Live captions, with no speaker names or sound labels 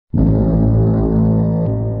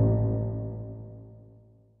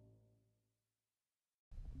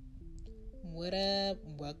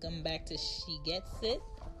back to She Gets It.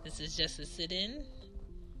 This is just a sit-in.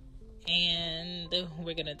 And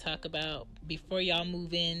we're going to talk about, before y'all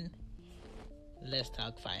move in, let's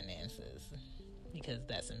talk finances. Because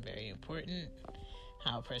that's very important.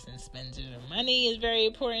 How a person spends their money is very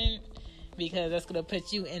important. Because that's going to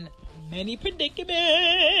put you in many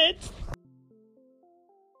predicaments.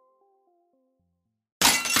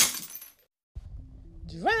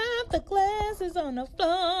 Drop the glasses on the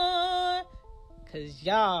floor. Because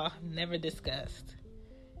y'all never discussed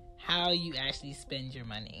how you actually spend your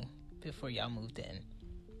money before y'all moved in.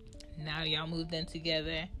 Now y'all moved in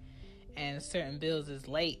together and certain bills is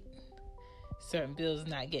late. Certain bills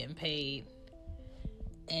not getting paid.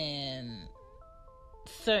 And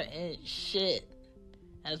certain shit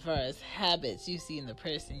as far as habits you see in the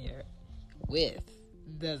person you're with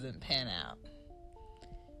doesn't pan out.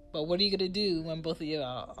 But what are you going to do when both of you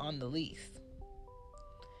are on the lease?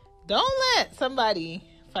 Don't let somebody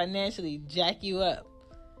financially jack you up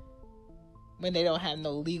when they don't have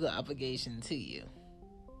no legal obligation to you.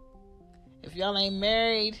 If y'all ain't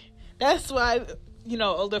married, that's why,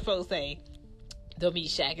 older folks say, don't be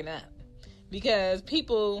shacking up. Because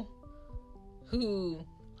people who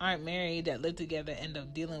aren't married that live together end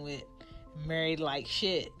up dealing with married like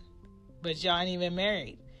shit. But y'all ain't even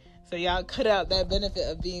married. So y'all cut out that benefit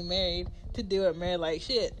of being married to deal with married like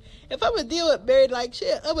shit. If I'm going to deal with married like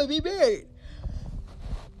shit, I'm going to be married.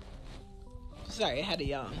 Sorry, I had a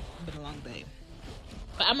yawn. It's been a long day.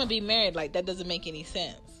 But I'm going to be married. Like, that doesn't make any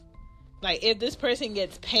sense. Like, if this person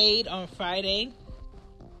gets paid on Friday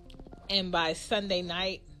and by Sunday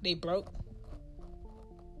night they broke,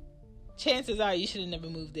 chances are you should have never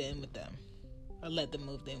moved in with them or let them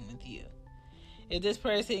move in with you. If this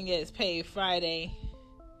person gets paid Friday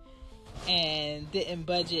and didn't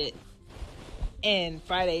budget in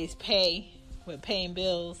Friday's pay with paying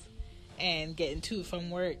bills and getting to from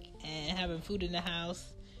work and having food in the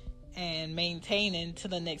house and maintaining till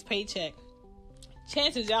the next paycheck,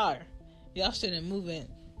 chances are y'all shouldn't move in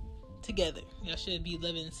together. Y'all should be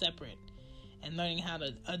living separate and learning how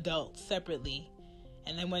to adult separately.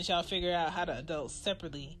 And then once y'all figure out how to adult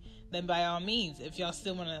separately, then by all means, if y'all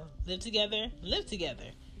still want to live together, live together.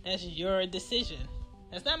 That's your decision.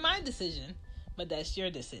 That's not my decision, but that's your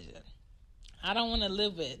decision. I don't want to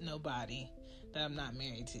live with nobody that I'm not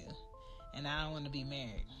married to. And I don't want to be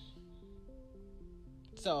married.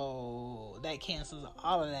 So that cancels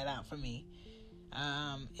all of that out for me.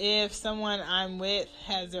 If someone I'm with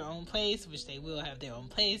has their own place, which they will have their own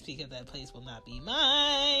place because that place will not be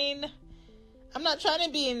mine, I'm not trying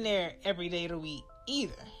to be in there every day of the week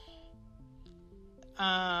either.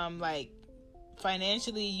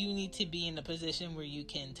 Financially, you need to be in a position where you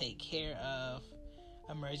can take care of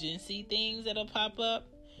emergency things that'll pop up,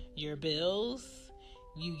 your bills,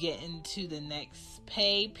 you get into the next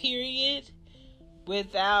pay period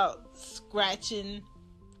without scratching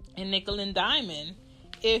and nickel and diming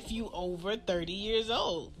if you over 30 years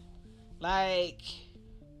old. Like,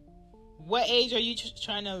 what age are you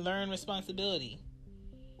trying to learn responsibility?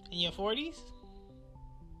 In your 40s?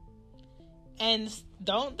 And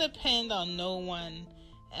don't depend on no one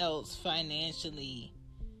else financially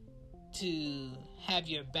to have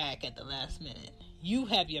your back at the last minute. You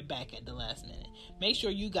have your back at the last minute. Make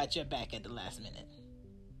sure you got your back at the last minute.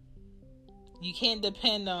 You can't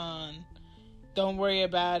depend on, don't worry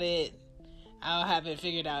about it, I'll have it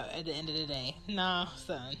figured out at the end of the day. Nah,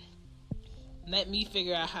 son. Let me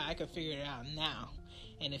figure out how I can figure it out now.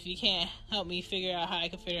 And if you can't help me figure out how I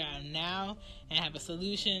can figure it out now and have a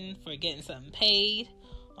solution for getting something paid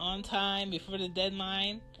on time before the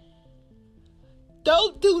deadline,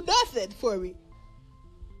 don't do nothing for me.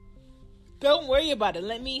 Don't worry about it.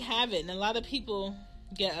 Let me have it. And a lot of people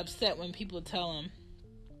get upset when people tell them,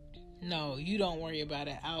 no, you don't worry about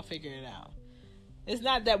it. I'll figure it out. It's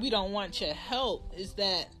not that we don't want your help. It's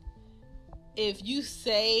that if you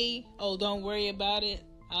say, oh, don't worry about it,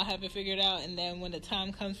 I'll have it figured out, and then when the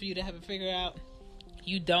time comes for you to have it figured out,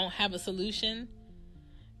 you don't have a solution,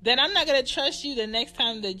 then I'm not going to trust you the next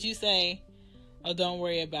time that you say, oh, don't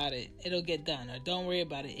worry about it, it'll get done, or don't worry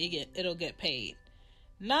about it, it'll get paid.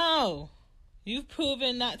 No, you've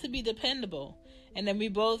proven not to be dependable. And then we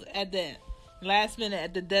both at the last minute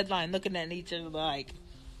at the deadline looking at each other like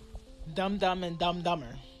dumb and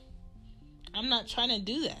dumber. I'm not trying to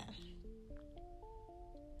do that.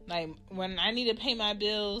 Like, when I need to pay my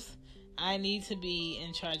bills, I need to be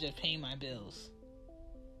in charge of paying my bills.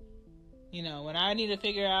 When I need to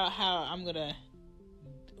figure out how I'm going to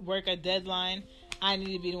work a deadline, I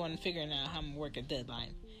need to be the one figuring out how I'm going to work a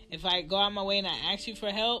deadline. If I go out my way and I ask you for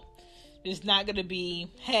help, it's not going to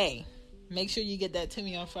be, hey, make sure you get that to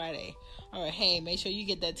me on Friday. Or, hey, make sure you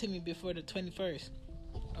get that to me before the 21st.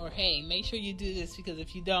 Or, hey, make sure you do this, because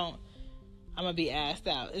if you don't, I'm going to be asked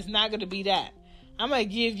out. It's not going to be that. I'm going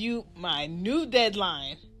to give you my new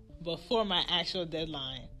deadline before my actual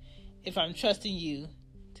deadline if I'm trusting you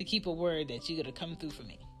to keep a word that you're going to come through for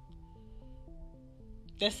me.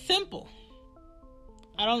 That's simple.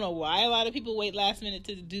 I don't know why a lot of people wait last minute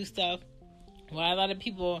to do stuff. Why a lot of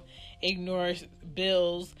people ignore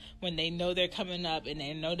bills when they know they're coming up and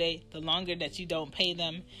they know the longer that you don't pay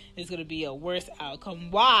them is going to be a worse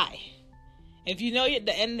outcome. Why? If you know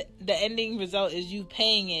the ending result is you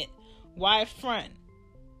paying it, why front?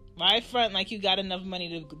 Why front like you got enough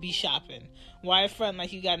money to be shopping? Why front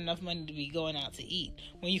like you got enough money to be going out to eat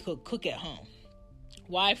when you could cook at home?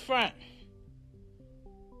 Why front?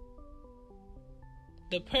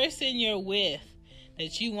 The person you're with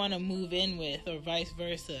that you want to move in with, or vice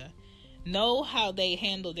versa, know how they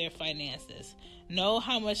handle their finances. Know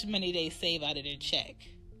how much money they save out of their check.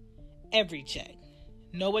 Every check.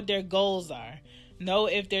 Know what their goals are. Know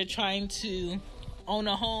if they're trying to own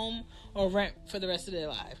a home or rent for the rest of their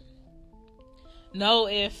life. Know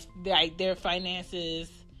if their finances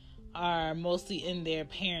are mostly in their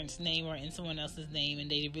parents' name or in someone else's name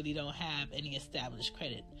and they really don't have any established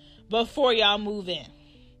credit before y'all move in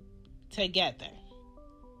together.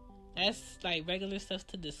 That's like regular stuff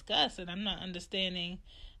to discuss, and I'm not understanding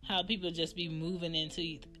how people just be moving into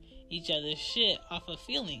each other's shit off of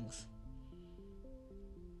feelings.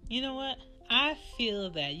 You know what? I feel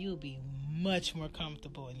that you'll be much more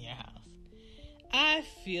comfortable in your house. I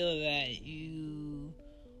feel that you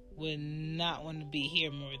would not want to be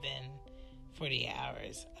here more than 40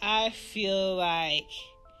 hours. I feel like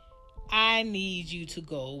I need you to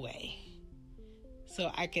go away so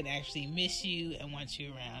I can actually miss you and want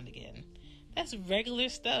you around again. That's regular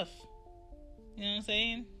stuff. You know what I'm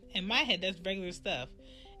saying? In my head, that's regular stuff.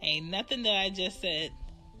 Ain't nothing that I just said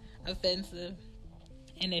offensive.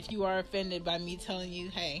 And if you are offended by me telling you,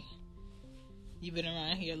 hey, you've been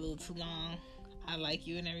around here a little too long, I like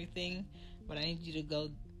you and everything, but I need you to go,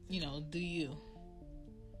 do you.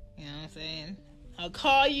 You know what I'm saying? I'll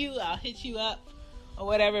call you, I'll hit you up, or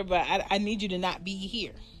whatever, but I need you to not be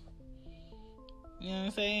here. You know what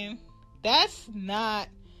I'm saying? That's not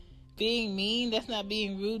being mean. That's not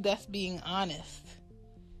being rude. That's being honest.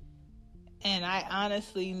 And I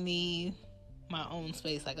honestly need my own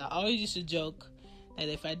space. Like, I always used to joke that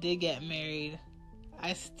if I did get married,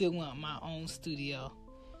 I still want my own studio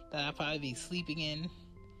that I'd probably be sleeping in,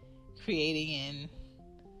 creating in,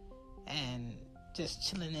 and just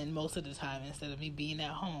chilling in most of the time instead of me being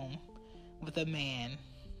at home with a man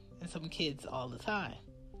and some kids all the time.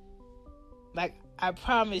 Like, I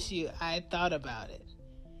promise you, I thought about it.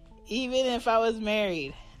 Even if I was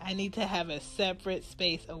married, I need to have a separate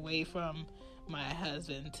space away from my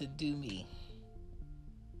husband to do me.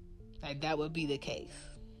 Like, that would be the case.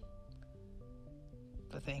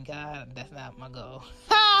 But thank God, that's not my goal.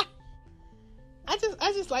 I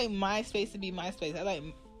just like my space to be my space. I like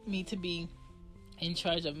me to be in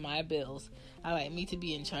charge of my bills. I like me to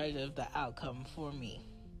be in charge of the outcome for me.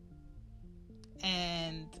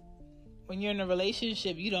 And when you're in a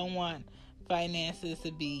relationship, you don't want finances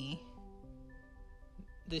to be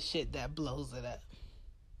the shit that blows it up,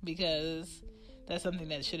 because that's something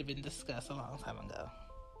that should have been discussed a long time ago.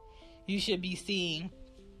 You should be seeing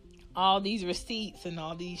all these receipts and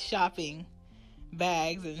all these shopping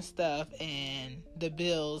bags and stuff, and the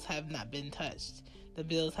bills have not been touched. The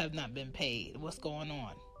bills have not been paid. What's going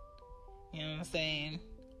on? You know what I'm saying?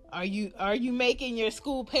 Are you making your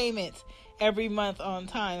school payments every month on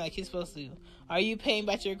time like you're supposed to? Are you paying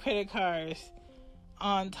back your credit cards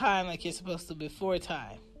on time like you're supposed to before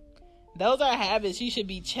time? Those are habits you should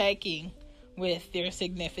be checking with your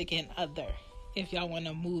significant other if y'all want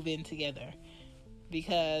to move in together,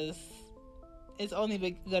 because it's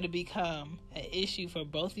only going to become an issue for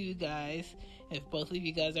both of you guys if both of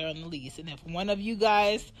you guys are on the lease. And if one of you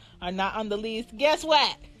guys are not on the lease, guess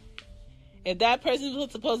what? If that person was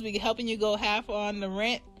supposed to be helping you go half on the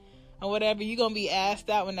rent or whatever, you're going to be asked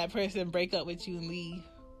out when that person break up with you and leave.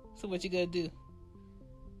 So what you going to do?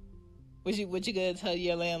 What you going to tell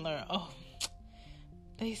your landlord? Oh,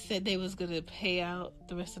 they said they was going to pay out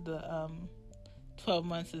the rest of the 12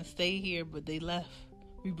 months and stay here, but they left.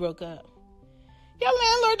 We broke up. Your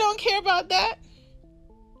landlord don't care about that.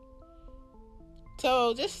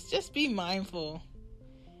 So just be mindful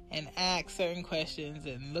and ask certain questions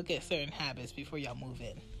and look at certain habits before y'all move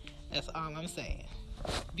in. That's all I'm saying.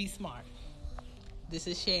 Be smart. This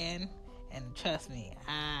is Shan, and trust me,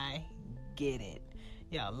 I get it.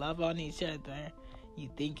 Y'all love on each other. You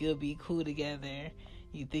think you'll be cool together.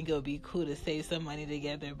 You think it would be cool to save some money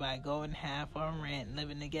together by going half on rent,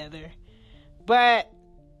 living together. But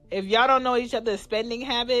if y'all don't know each other's spending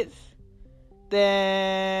habits,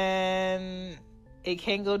 then it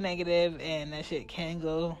can go negative, and that shit can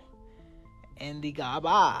go in the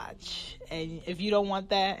garbage. And if you don't want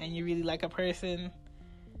that and you really like a person,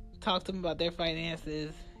 talk to them about their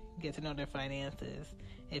finances, get to know their finances.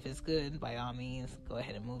 If it's good, by all means, go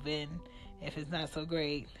ahead and move in. If it's not so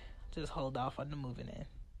great, just hold off on the moving in.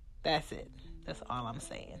 That's it. That's all I'm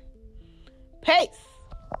saying. Peace.